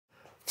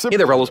Hey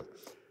there, fellas.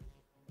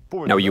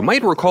 Now, you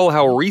might recall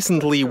how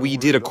recently we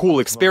did a cool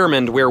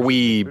experiment where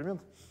we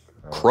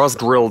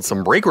cross-drilled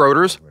some brake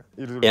rotors,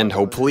 and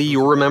hopefully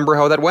you remember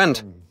how that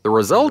went. The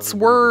results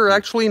were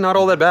actually not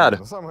all that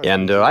bad,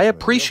 and I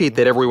appreciate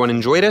that everyone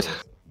enjoyed it.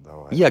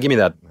 Yeah, give me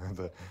that.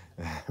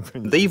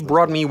 They've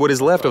brought me what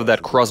is left of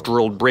that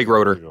cross-drilled brake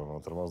rotor.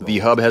 The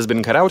hub has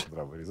been cut out.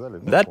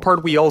 That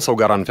part we also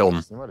got on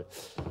film.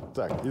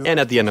 And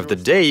at the end of the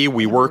day,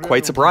 we were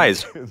quite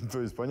surprised.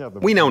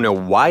 We now know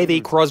why they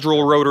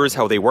cross-drill rotors,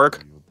 how they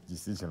work,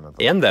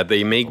 and that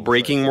they make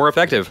braking more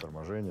effective.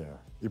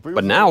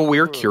 But now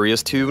we're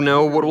curious to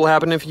know what will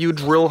happen if you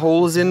drill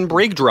holes in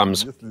brake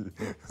drums.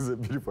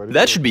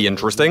 That should be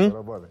interesting.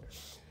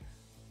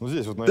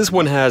 This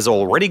one has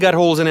already got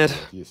holes in it.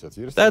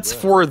 That's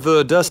for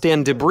the dust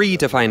and debris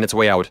to find its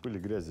way out.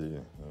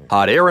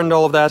 Hot air and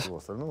all of that.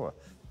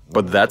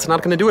 But that's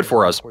not going to do it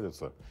for us.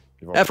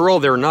 After all,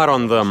 they're not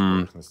on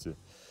the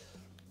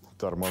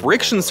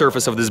friction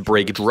surface of this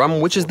brake drum,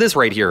 which is this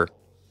right here.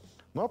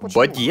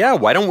 But yeah,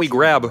 why don't we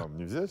grab...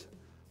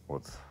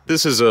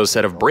 This is a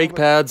set of brake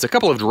pads, a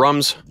couple of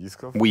drums.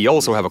 We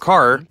also have a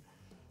car.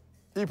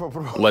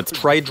 Let's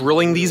try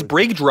drilling these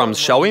brake drums,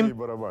 shall we?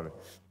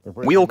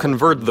 We'll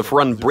convert the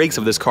front brakes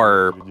of this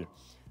car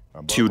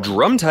to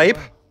drum type,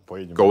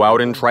 go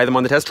out and try them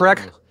on the test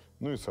track,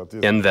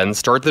 and then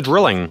start the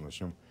drilling.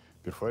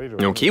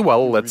 Okay,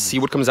 well, let's see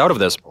what comes out of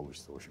this.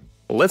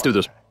 Let's do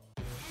this.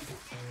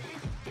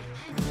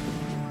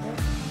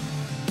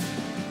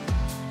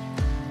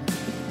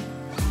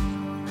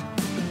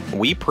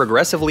 We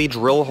progressively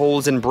drill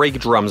holes in brake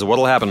drums.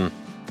 What'll happen?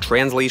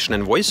 Translation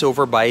and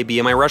voiceover by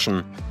BMI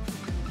Russian.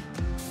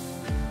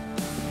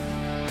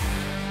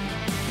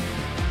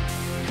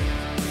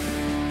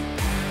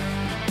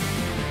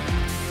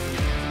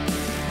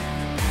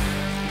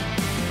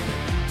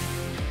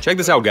 Check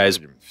this out, guys.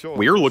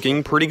 We're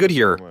looking pretty good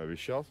here.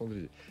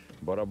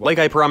 Like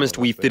I promised,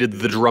 we fitted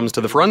the drums to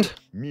the front,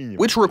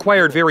 which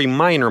required very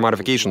minor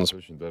modifications.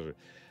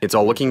 It's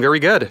all looking very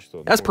good.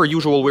 As per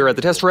usual, we're at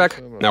the test track,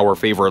 our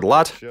favorite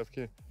lot.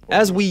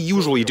 As we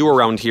usually do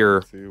around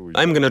here,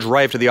 I'm gonna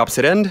drive to the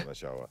opposite end.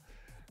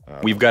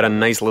 We've got a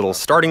nice little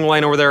starting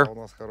line over there.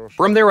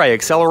 From there I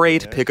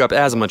accelerate, pick up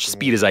as much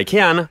speed as I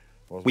can.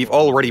 We've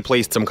already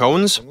placed some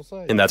cones,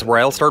 and that's where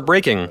I'll start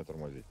braking.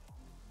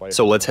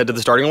 So let's head to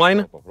the starting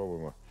line.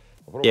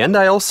 And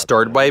I'll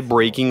start by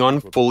braking on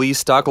fully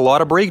stock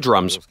Lada brake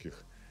drums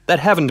that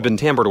haven't been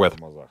tampered with.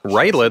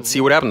 Right, let's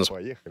see what happens.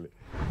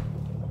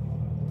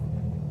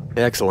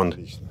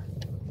 Excellent.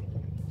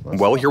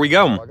 Well, here we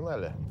go.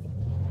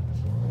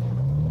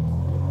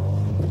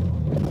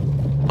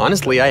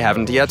 Honestly, I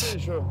haven't yet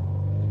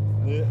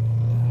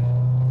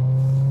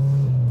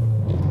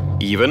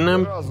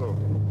even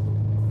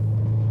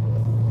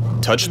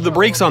touched the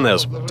brakes on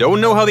this. Don't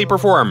know how they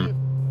perform.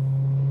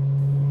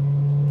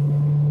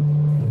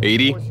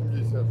 80,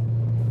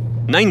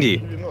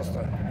 90.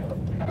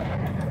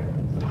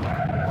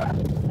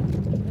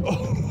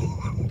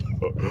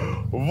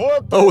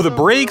 Oh, the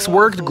brakes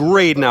worked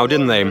great now,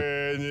 didn't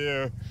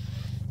they?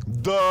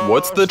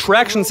 What's the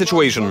traction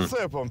situation?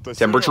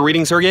 Temperature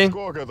reading, Sergey?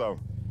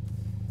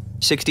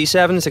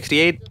 67,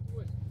 68?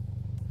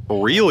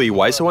 Really?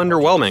 Why so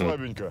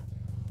underwhelming?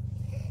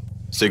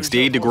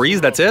 68 degrees,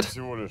 that's it?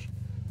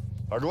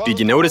 Did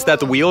you notice that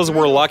the wheels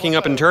were locking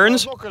up in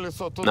turns?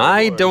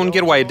 I don't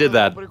get why it did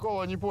that.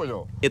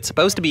 It's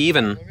supposed to be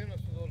even.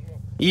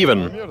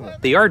 Even.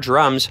 They are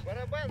drums.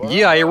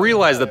 Yeah, I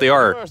realize that they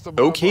are.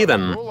 Okay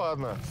then.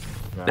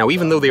 Now,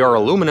 even though they are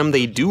aluminum,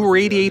 they do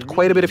radiate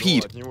quite a bit of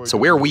heat. So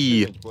where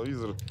we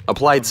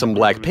applied some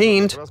black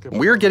paint,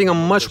 we're getting a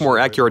much more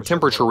accurate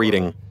temperature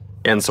reading.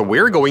 And so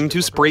we're going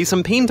to spray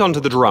some paint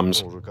onto the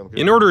drums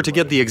in order to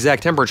get the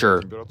exact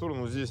temperature.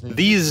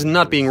 These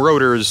not being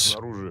rotors,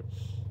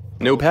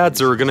 no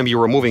pads are going to be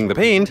removing the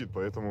paint,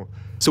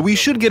 so we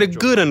should get a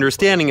good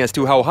understanding as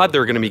to how hot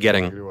they're going to be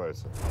getting.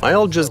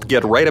 I'll just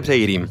get right up to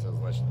 80.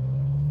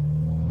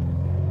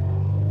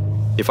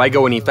 If I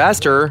go any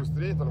faster,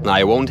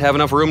 I won't have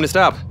enough room to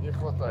stop.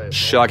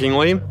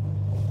 Shockingly.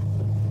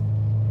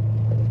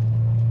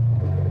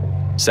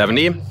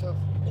 70.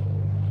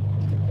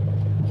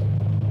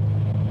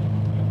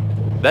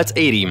 That's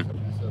 80.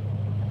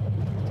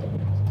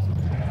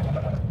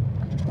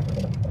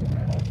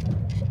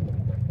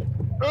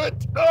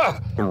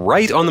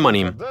 Right on the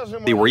money.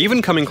 They were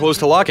even coming close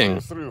to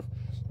locking.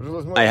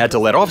 I had to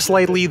let off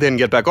slightly, then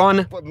get back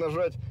on,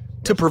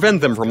 to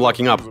prevent them from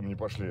locking up.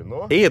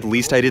 Hey, at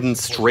least I didn't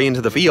stray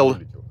into the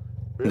field.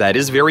 That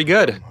is very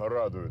good.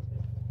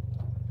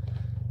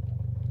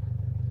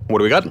 What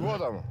do we got?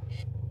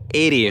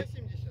 80.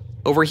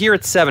 Over here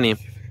it's 70.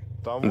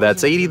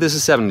 That's 80, this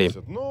is 70.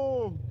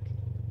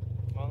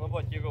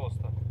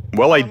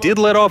 Well, I did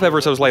let off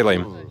ever so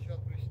slightly.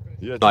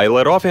 I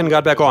let off and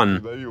got back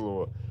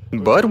on.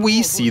 But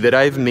we see that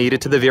I've made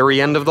it to the very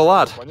end of the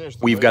lot.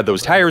 We've got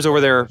those tires over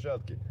there.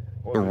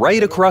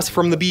 Right across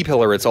from the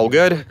B-pillar, it's all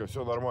good.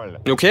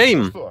 Okay.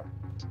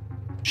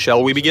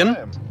 Shall we begin?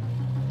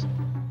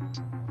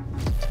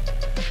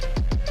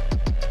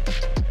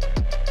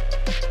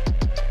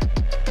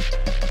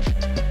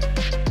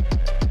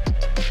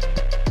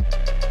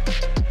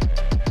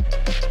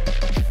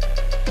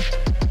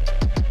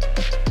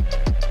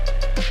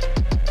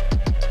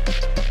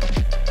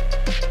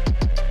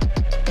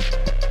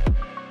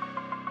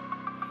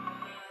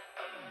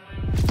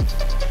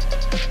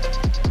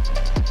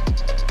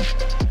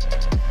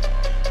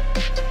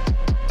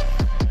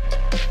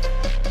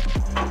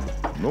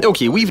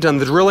 Okay, we've done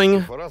the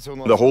drilling.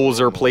 The holes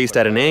are placed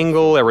at an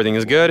angle, everything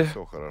is good.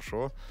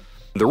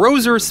 The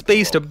rows are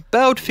spaced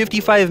about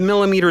 55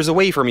 millimeters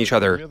away from each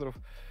other.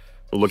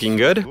 Looking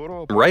good.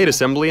 Right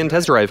assembly and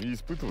test drive.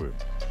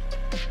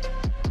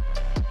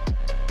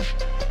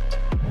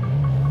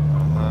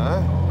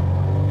 Ага.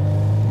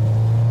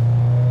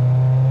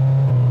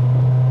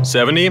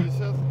 70.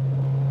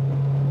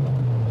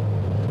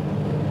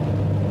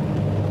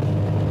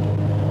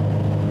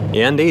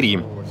 And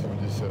 80.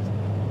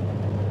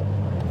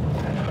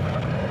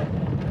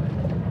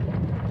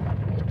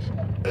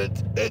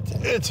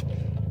 80.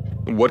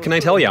 What can I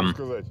tell you?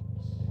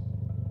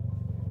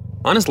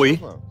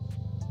 Honestly,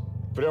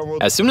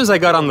 as soon as I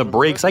got on the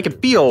brakes, I could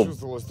feel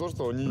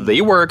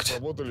they worked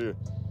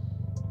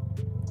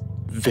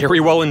very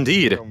well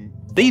indeed.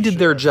 They did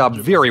their job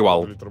very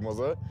well.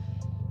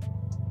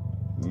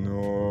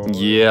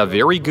 Yeah,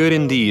 very good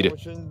indeed.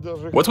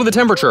 What's with the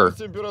temperature?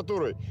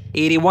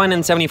 81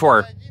 and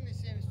 74.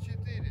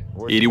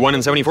 81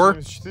 and 74?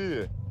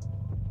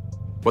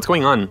 What's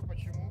going on?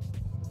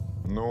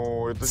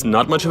 It's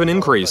not much of an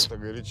increase.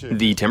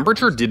 The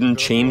temperature didn't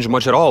change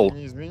much at all.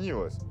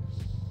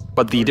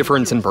 But the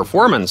difference in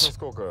performance,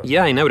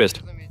 yeah, I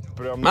noticed.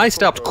 I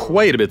stopped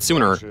quite a bit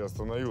sooner.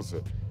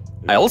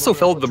 I also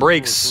felt the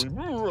brakes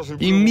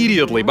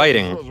immediately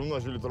biting.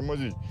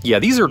 Yeah,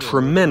 these are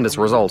tremendous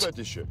results.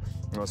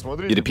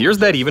 It appears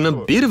that even a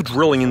bit of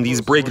drilling in these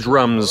brake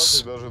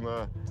drums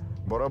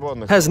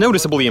has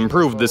noticeably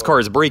improved this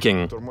car's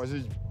braking.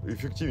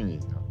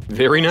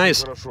 Very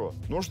nice.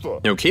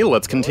 Okay,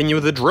 let's continue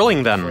the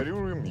drilling then.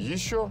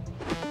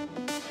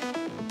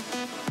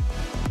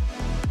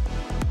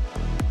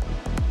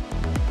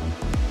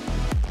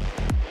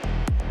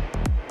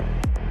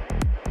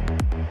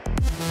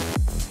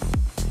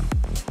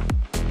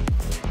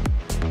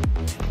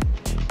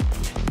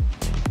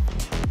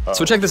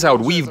 So check this out,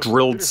 we've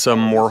drilled some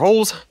more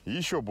holes,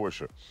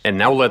 and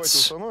now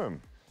let's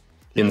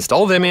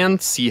install them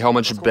and see how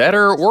much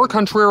better, or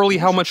contrarily,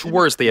 how much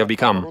worse they have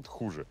become.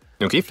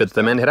 Okay, fit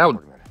them and head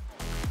out.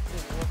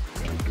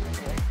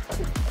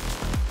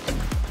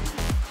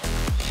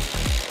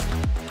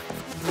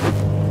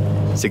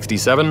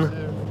 $67.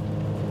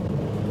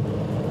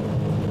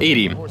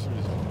 80.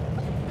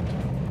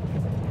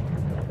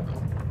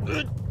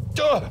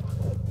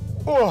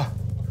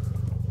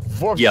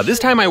 Yeah, this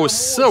time I was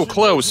so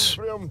close.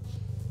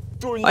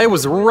 I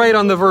was right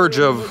on the verge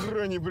of...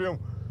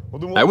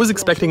 I was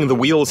expecting the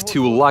wheels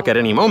to lock at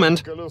any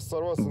moment,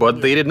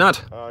 but they did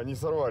not.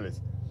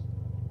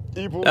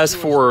 As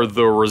for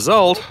the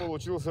result,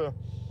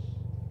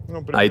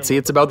 I'd say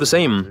it's about the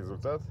same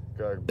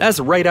as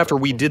right after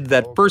we did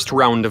that first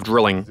round of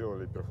drilling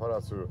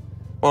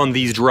on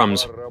these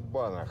drums.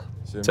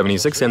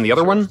 76 and the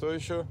other one?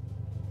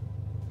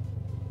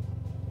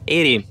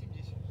 80.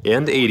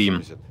 And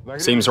 80.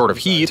 Same sort of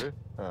heat.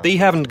 They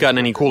haven't gotten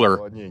any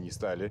cooler.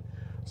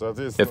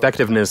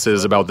 Effectiveness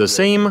is about the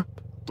same.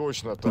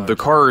 The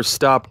car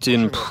stopped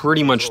in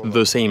pretty much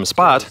the same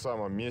spot.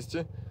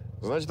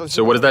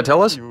 So what does that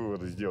tell us?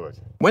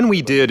 When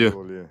we did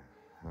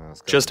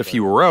just a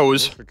few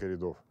rows,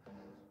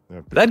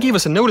 that gave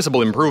us a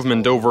noticeable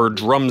improvement over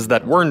drums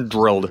that weren't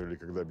drilled.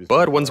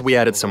 But once we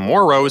added some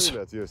more rows,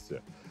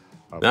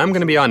 I'm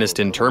gonna be honest,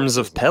 in terms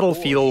of pedal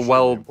feel,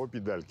 well,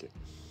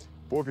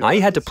 I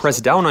had to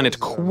press down on it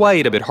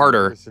quite a bit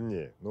harder.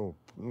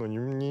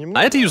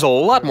 I had to use a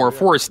lot more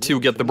force to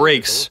get the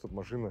brakes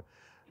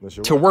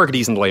to work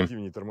decently.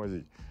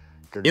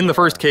 In the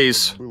first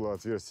case,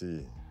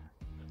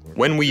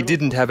 when we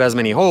didn't have as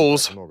many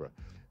holes,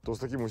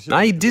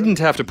 I didn't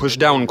have to push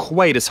down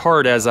quite as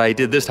hard as I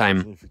did this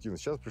time.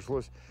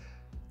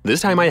 This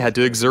time I had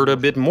to exert a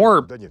bit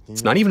more.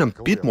 It's not even a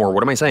bit more,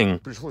 what am I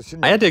saying?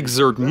 I had to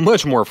exert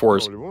much more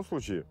force.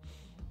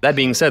 That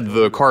being said,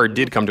 the car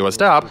did come to a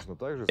stop,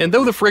 and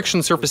though the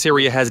friction surface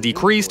area has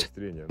decreased,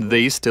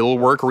 they still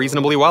work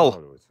reasonably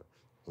well.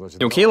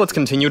 Okay, let's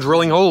continue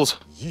drilling holes.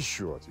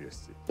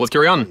 Let's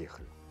carry on.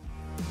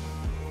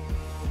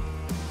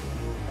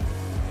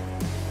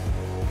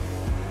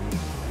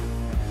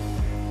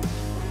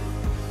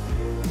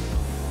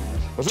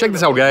 Check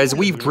this out, guys,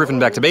 we've driven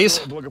back to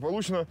base,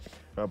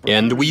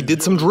 and we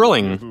did some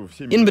drilling.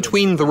 In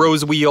between the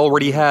rows we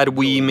already had,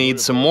 we made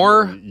some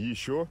more.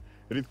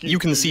 You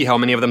can see how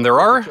many of them there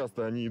are,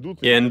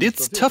 and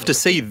it's tough to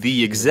say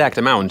the exact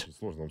amount.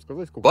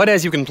 But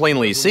as you can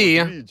plainly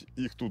see,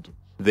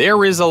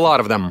 there is a lot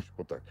of them.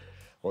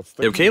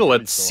 Okay,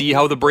 let's see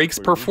how the brakes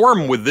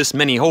perform with this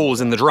many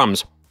holes in the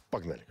drums.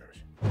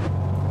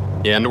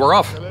 And we're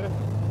off.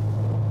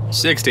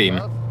 60.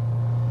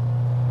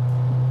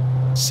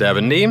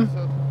 70. 80.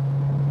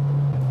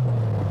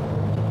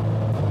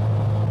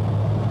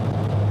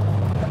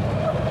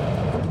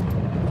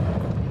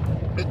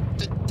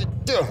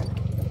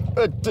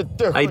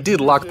 I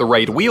did lock the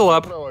right wheel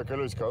up,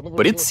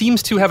 but it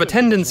seems to have a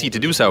tendency to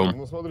do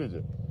so.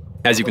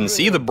 As you can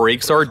see, the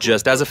brakes are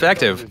just as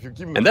effective,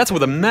 and that's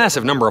with a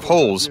massive number of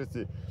holes.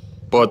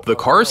 But the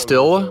car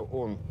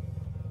still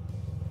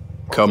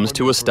comes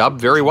to a stop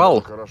very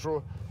well.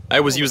 I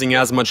was using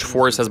as much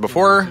force as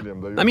before.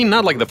 I mean,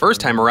 not like the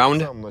first time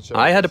around.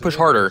 I had to push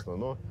harder.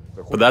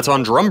 But that's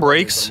on drum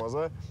brakes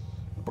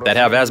that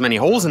have as many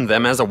holes in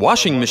them as a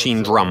washing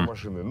machine drum.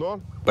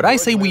 But I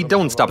say we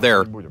don't stop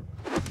there.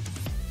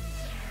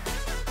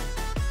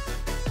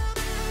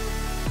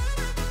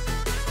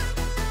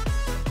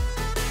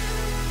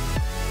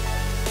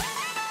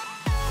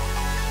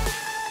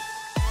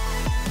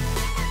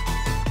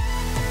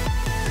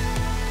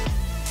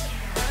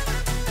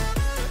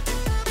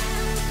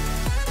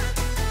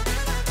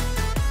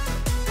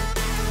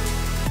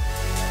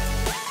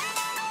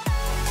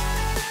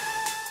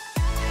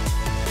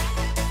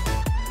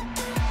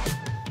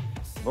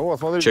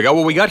 Check out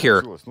what we got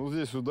here.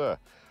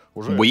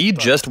 We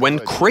just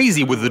went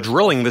crazy with the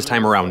drilling this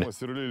time around.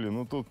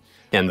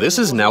 And this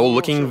is now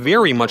looking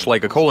very much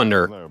like a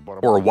colander,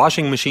 or a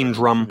washing machine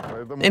drum.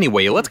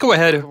 Anyway, let's go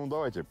ahead.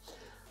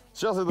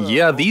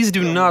 Yeah, these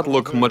do not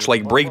look much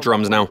like brake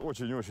drums now.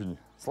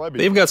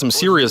 They've got some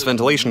serious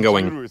ventilation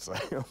going.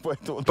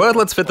 But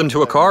let's fit them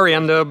to a car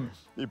and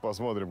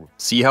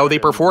see how they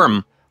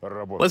perform.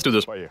 Let's do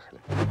this.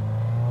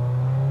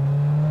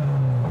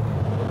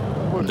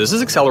 This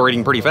is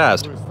accelerating pretty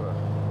fast.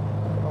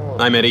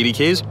 I'm at 80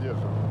 Ks.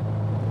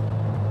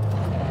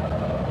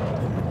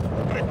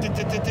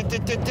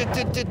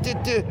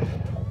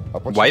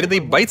 Why did they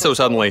bite so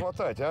suddenly?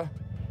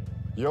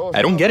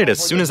 I don't get it. As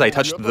soon as I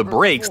touched the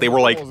brakes, they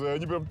were like...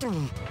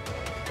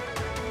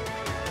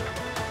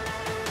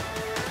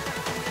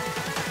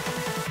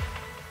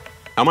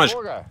 How much?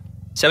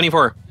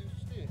 74.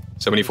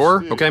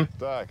 74? Okay.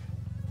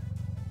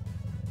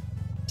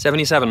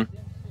 77.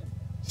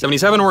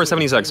 77 or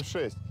 76?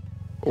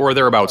 Or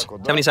thereabouts.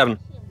 77.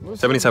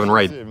 77,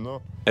 right.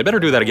 I'd better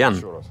do that again.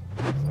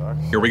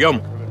 Here we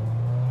go.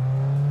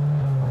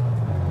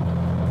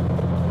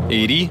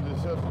 80.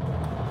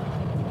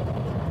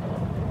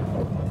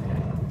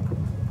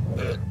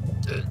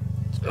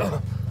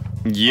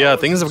 Yeah,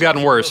 things have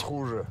gotten worse.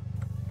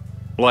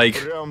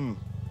 Like,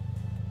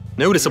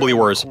 noticeably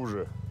worse.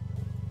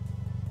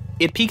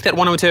 It peaked at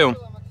 102.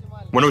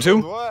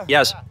 102?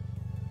 Yes.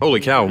 Holy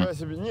cow.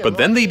 But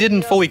then they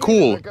didn't fully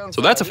cool,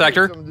 so that's a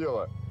factor.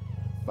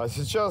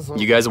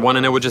 You guys want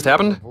to know what just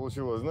happened?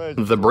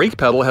 The brake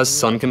pedal has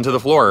sunk into the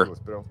floor.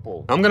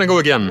 I'm gonna go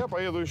again.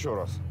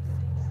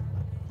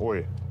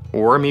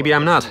 Or maybe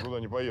I'm not.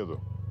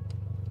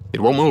 It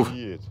won't move.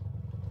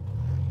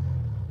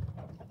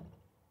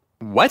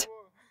 What?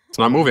 It's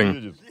not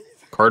moving.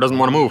 Car doesn't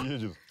want to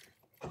move.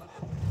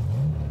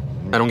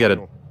 I don't get it.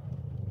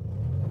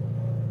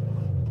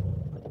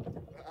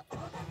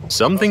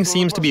 Something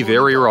seems to be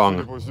very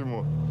wrong.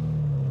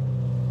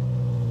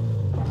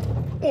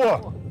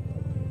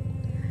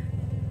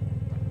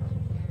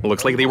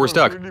 Looks like they were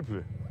stuck.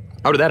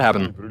 How did that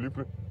happen?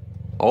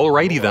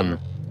 Alrighty then.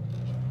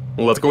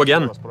 Let's go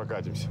again.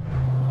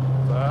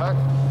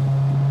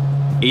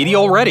 80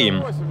 already.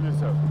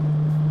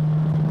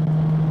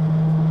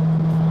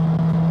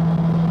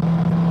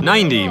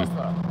 90.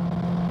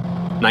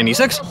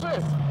 96.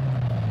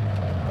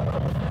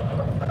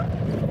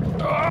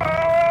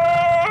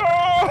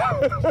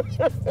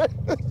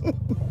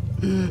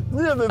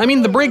 I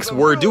mean, the brakes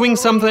were doing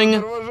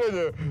something,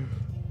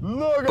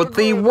 but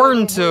they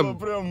weren't,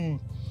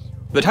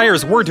 the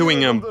tires were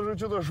doing,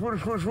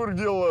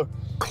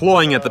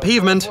 clawing at the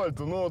pavement,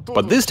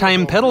 but this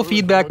time pedal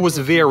feedback was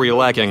very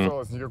lacking,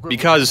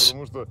 because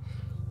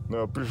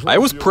I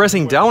was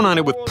pressing down on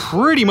it with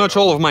pretty much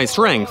all of my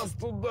strength.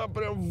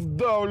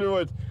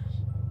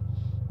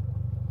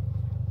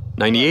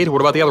 98,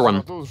 what about the other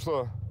one?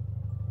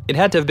 It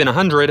had to have been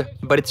 100,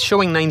 but it's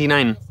showing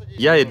 99.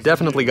 Yeah, it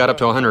definitely got up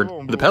to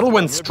 100. The pedal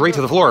went straight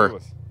to the floor.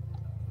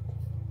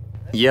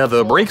 Yeah,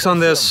 the brakes on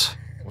this,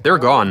 they're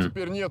gone.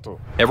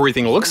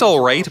 Everything looks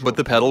alright, but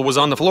the pedal was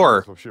on the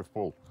floor.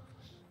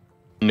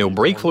 No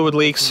brake fluid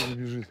leaks.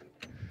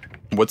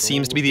 What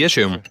seems to be the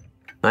issue?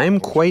 I'm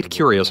quite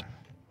curious.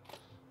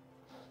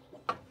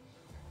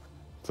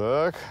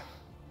 Show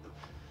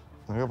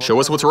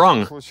us what's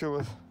wrong.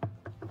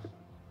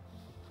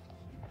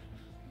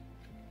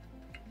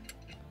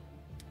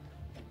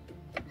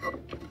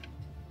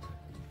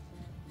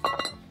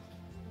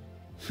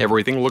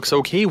 Everything looks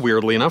okay,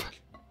 weirdly enough.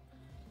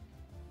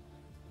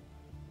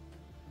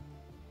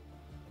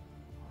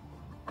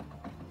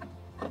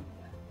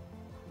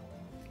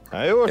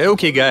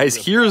 Okay guys,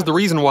 here's the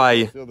reason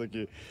why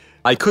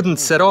I couldn't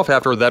set off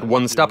after that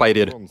one stop I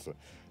did.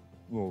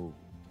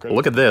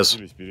 Look at this.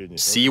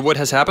 See what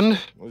has happened?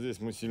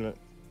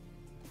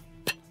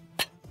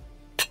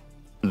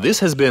 This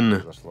has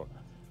been...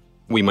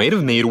 We might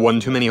have made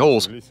one too many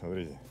holes.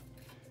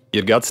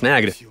 It got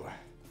snagged.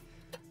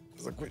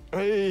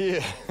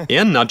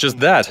 And not just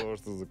that.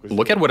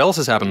 Look at what else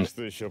has happened.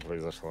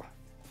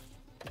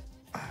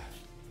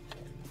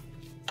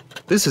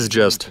 This is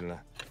just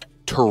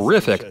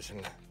terrific.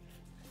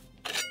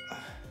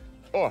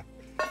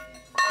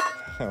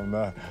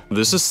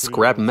 This is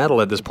scrap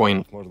metal at this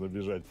point.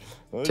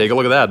 Take a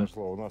look at that.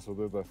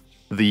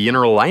 The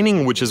inner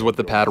lining, which is what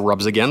the pad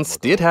rubs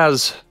against, it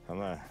has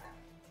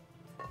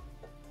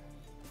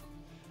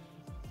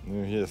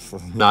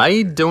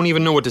I don't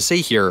even know what to say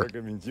here.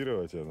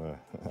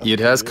 It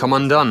has come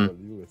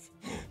undone.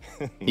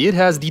 It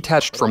has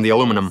detached from the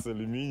aluminum.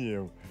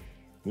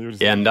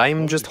 And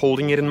I'm just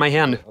holding it in my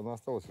hand.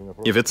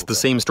 If it's the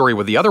same story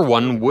with the other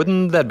one,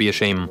 wouldn't that be a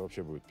shame?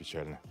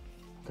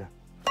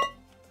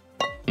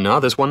 No,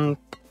 this one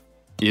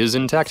is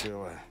intact.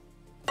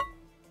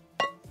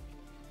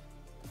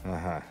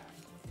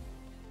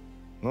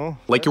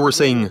 Like you were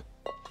saying,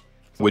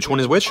 which one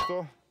is which?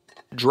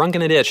 Drunk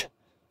in a ditch.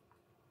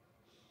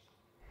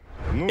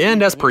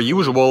 And as per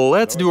usual,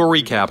 let's do a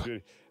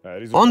recap.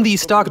 On the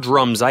stock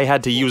drums, I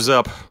had to use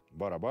up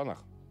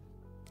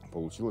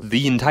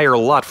the entire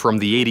lot from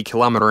the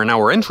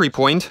 80km/h entry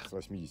point,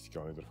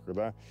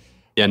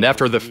 and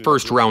after the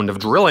first round of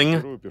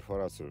drilling,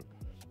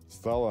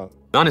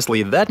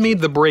 honestly, that made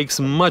the brakes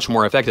much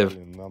more effective.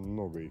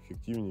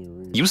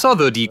 You saw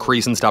the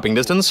decrease in stopping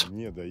distance?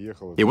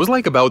 It was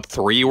like about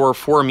 3 or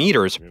 4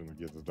 meters.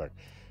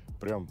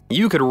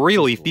 You could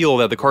really feel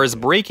that the car's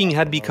braking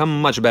had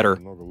become much better.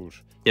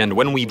 And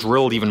when we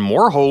drilled even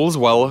more holes,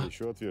 well,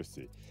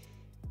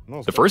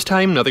 the first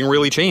time nothing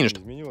really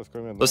changed,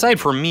 aside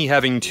from me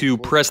having to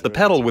press the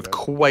pedal with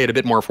quite a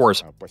bit more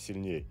force.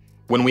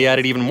 When we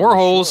added even more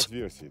holes,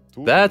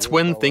 that's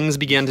when things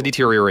began to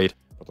deteriorate.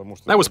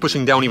 I was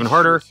pushing down even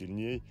harder,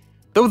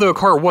 though the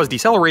car was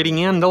decelerating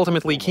and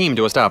ultimately came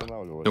to a stop.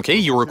 Okay,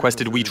 you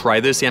requested we try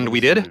this, and we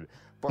did.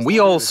 We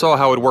all saw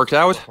how it worked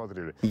out.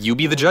 You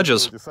be the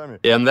judges.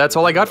 And that's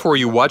all I got for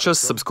you. Watch us,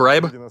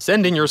 subscribe,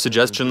 send in your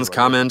suggestions,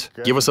 comment,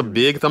 give us a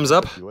big thumbs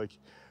up.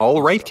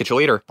 All right, catch you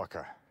later.